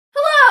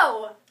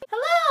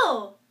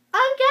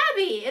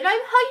happy, and I'm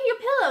hugging a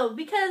pillow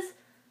because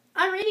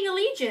I'm reading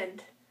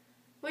Allegiant.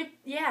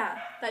 Yeah.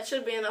 That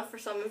should be enough for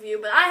some of you,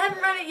 but I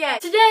haven't read it yet.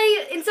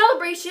 Today, in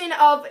celebration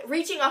of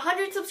reaching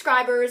 100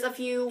 subscribers a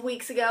few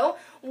weeks ago,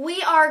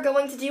 we are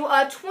going to do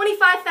a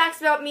 25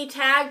 facts about me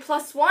tag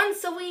plus one,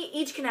 so we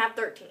each can have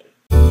 13.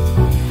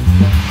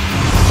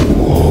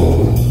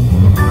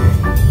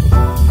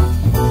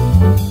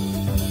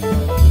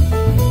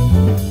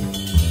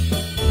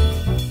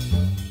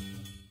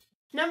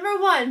 Number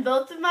 1,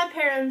 both of my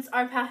parents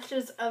are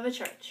pastors of a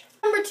church.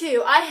 Number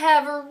 2, I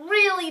have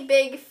really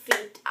big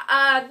feet.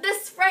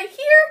 This right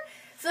here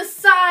is a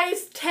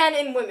size 10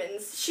 in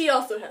women's. She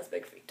also has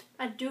big feet.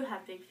 I do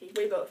have big feet.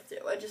 We both do.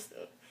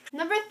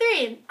 Number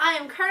 3, I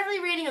am currently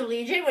reading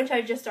Allegiant, which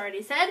I just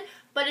already said,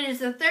 but it is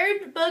the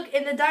third book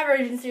in the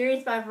Divergent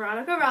series by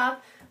Veronica Roth,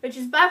 which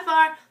is by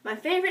far my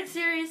favorite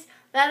series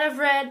that I've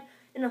read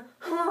in a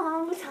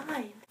long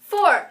time.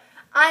 4,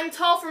 I'm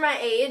tall for my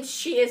age.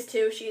 She is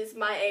too. She's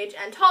my age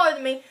and taller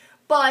than me.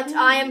 But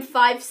I am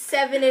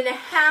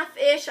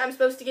 5'7.5-ish. I'm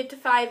supposed to get to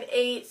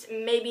 5'8",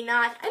 maybe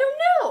not. I don't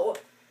know.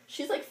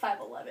 She's like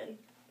 5'11".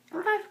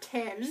 I'm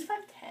 5'10". She's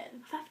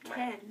 5'10".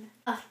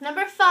 5'10".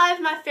 Number 5,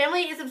 my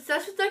family is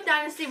obsessed with Duck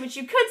Dynasty, which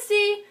you could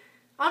see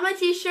on my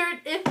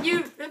t-shirt if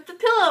the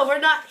pillow were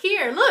not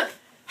here. Look!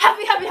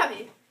 Happy, happy,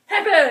 happy.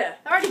 Happy!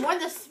 I already worn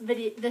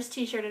this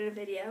t-shirt in a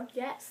video.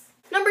 Yes.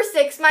 Number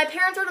 6, my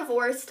parents are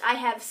divorced. I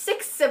have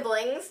 6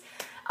 siblings.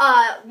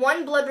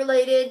 1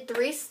 blood-related,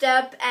 3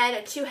 step,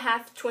 and 2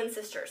 half-twin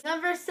sisters.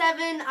 Number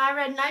 7, I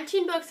read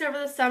 19 books over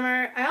the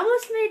summer. I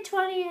almost made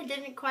 20. I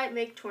didn't quite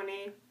make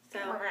 20. So,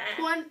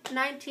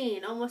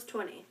 19, almost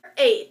 20.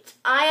 8,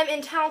 I am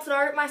in talented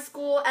art at my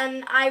school,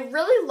 and I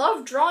really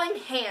love drawing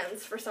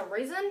hands for some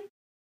reason.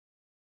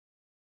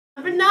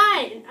 Number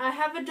 9, I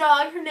have a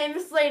dog. Her name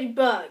is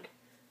Ladybug.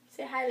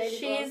 Say hi, Ladybug.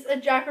 She's a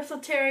Jack Russell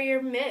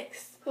Terrier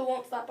mix. Who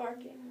won't stop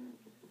barking?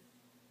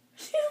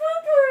 She's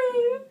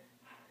whimpering.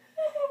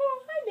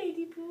 Hi,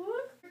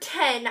 Ladybug.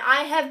 10,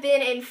 I have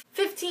been in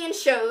 15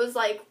 shows,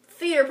 like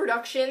theater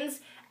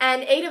productions,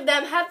 and 8 of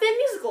them have been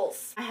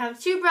musicals. I have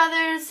 2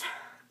 brothers,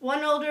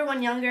 1 older,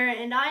 1 younger,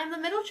 and I am the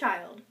middle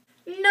child.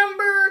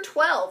 Number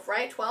 12,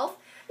 right? 12?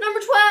 Number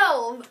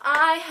 12,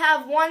 I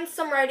have won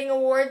some writing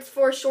awards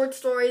for short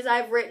stories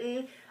I've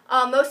written.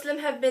 Most of them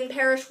have been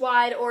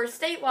parish-wide or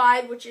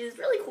statewide, which is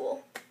really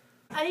cool.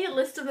 I need a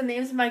list of the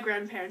names of my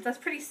grandparents. That's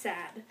pretty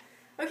sad.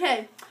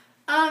 Okay,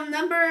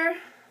 number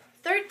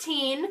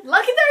 13.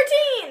 Lucky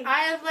 13! I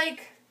have,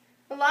 like,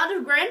 a lot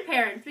of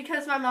grandparents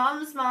because my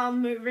mom's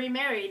mom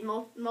remarried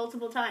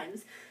multiple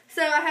times.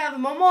 So I have a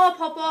mama, a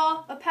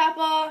papa, a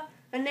papa,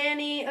 a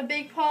nanny, a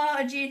big pa,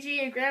 a Gigi,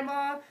 a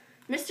grandma,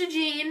 Mr.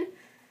 Jean,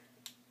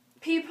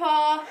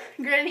 Peepaw,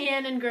 Granny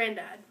Ann, and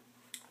Granddad.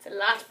 It's a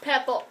lot of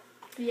people.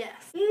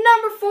 Yes.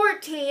 Number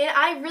 14,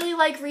 I really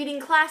like reading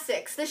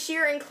classics. This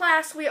year in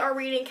class we are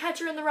reading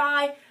Catcher in the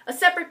Rye, A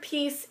Separate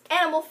Peace,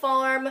 Animal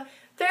Farm,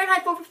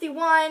 Fahrenheit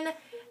 451.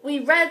 We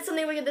read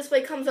Something Wicked This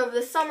Way Comes Over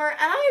the Summer, and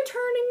I am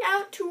turning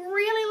out to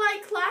really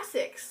like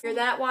classics. You're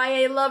that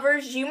YA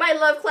lovers, you might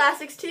love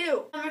classics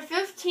too. Number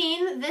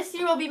 15, this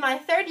year will be my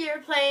 3rd year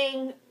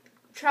playing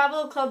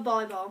travel club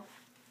volleyball.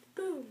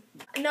 Boom.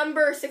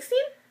 Number 16?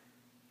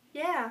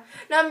 Yeah.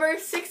 Number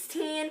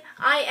 16,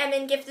 I am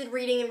in gifted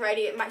reading and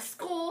writing at my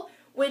school,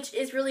 which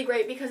is really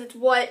great because it's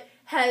what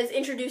has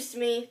introduced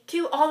me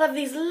to all of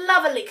these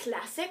lovely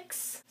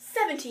classics.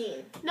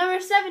 17. Number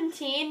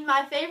 17,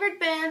 my favorite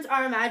bands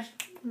are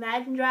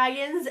Imagine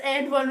Dragons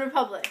and One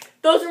Republic.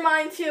 Those are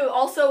mine too.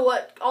 Also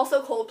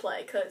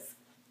Coldplay, because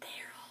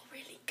they're all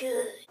really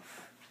good.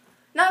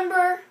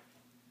 Number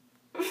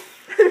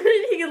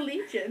Reading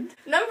Allegiant.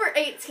 Number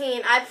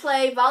 18, I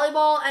play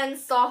volleyball and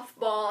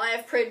softball. I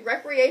have played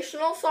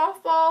recreational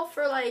softball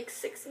for like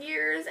 6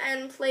 years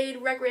and played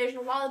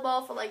recreational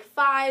volleyball for like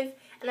 5,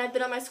 and I've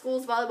been on my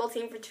school's volleyball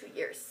team for 2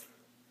 years.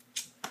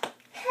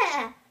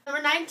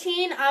 Number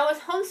 19, I was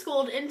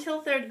homeschooled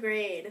until 3rd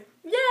grade.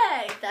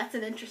 Yay! That's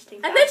an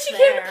interesting fact. And then she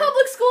came to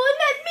public school and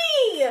met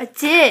me! I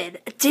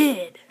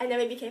did. And then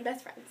we became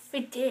best friends. We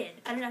did.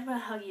 I'm not going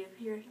to hug you.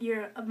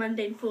 You're a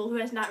mundane fool who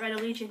has not read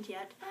Allegiant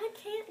yet. I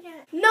can't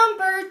yet.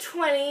 Number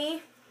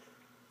 20.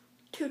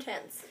 2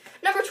 tens.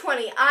 Number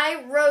 20.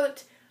 I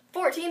wrote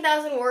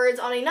 14,000 words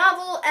on a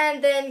novel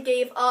and then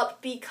gave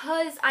up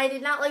because I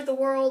did not like the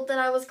world that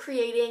I was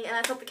creating and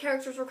I thought the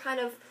characters were kind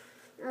of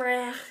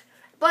meh.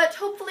 But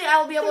hopefully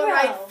I will be able to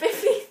write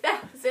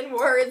 50,000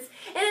 words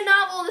in a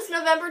novel this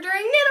November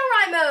during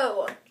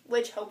NaNoWriMo,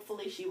 which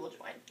hopefully she will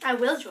join. I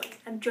will join.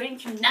 I'm joining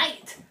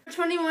tonight.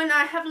 21,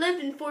 I have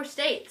lived in 4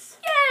 states.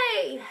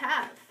 Yay! I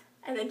have.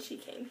 And then she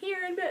came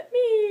here and met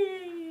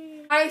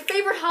me. My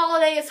favorite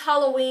holiday is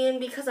Halloween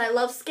because I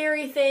love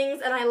scary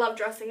things and I love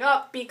dressing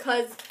up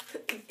because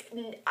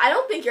I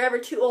don't think you're ever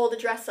too old to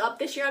dress up.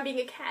 This year I'm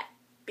being a cat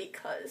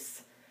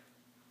because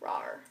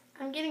rawr.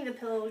 I'm getting the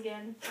pillow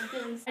again.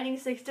 I'm writing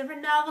 6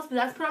 different novels, but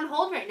that's put on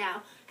hold right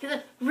now because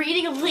I'm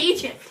reading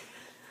Allegiant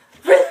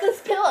with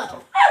this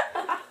pillow.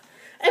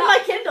 And my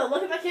Kindle.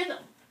 Look at my Kindle.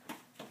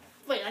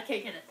 Wait, I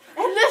can't get it.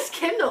 And this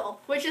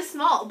Kindle, which is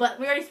small, but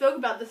we already spoke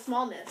about the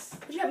smallness.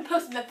 But you haven't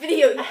posted that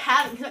video I yet.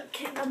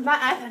 haven't. My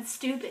iPad's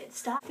stupid.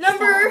 Stop.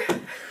 Number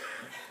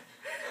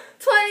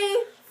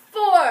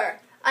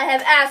 24. I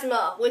have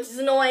asthma, which is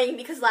annoying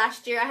because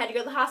last year I had to go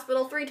to the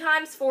hospital 3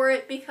 times for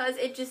it because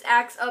it just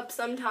acts up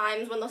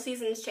sometimes when the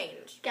seasons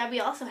change.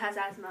 Gabby also has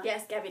asthma.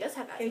 Yes, Gabby does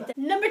have asthma.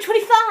 Number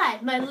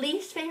 25. My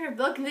least favorite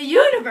book in the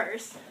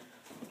universe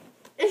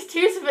is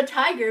Tears of a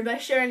Tiger by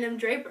Sharon M.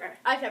 Draper.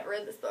 I've never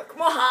read this book.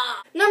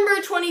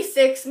 Number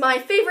 26. My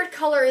favorite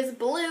color is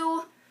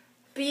blue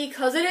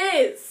because it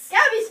is.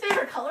 Gabby's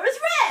favorite color is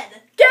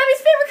red.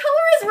 Gabby's favorite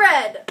color is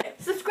red.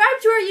 Subscribe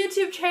to our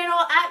YouTube channel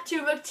at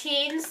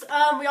 2bookteens.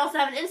 We also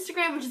have an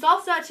Instagram, which is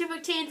also at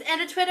 2bookteens,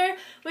 and a Twitter,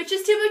 which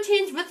is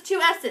 2bookteens with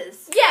 2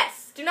 S's.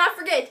 Yes, do not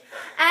forget.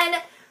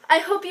 And I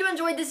hope you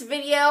enjoyed this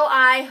video.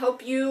 I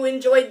hope you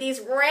enjoyed these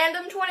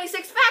random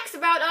 26 facts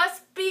about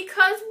us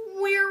because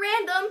we're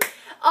random.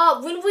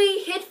 When we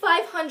hit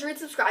 500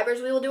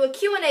 subscribers, we will do a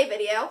Q&A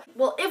video.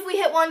 Well, if we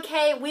hit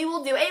 1K, we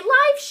will do a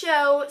live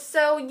show,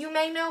 so you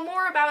may know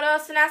more about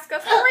us and ask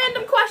us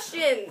random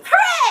questions.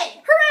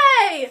 Hooray!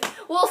 Hooray!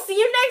 We'll see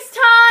you next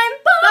time.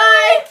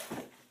 Bye!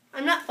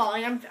 I'm not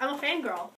falling. I'm a fangirl.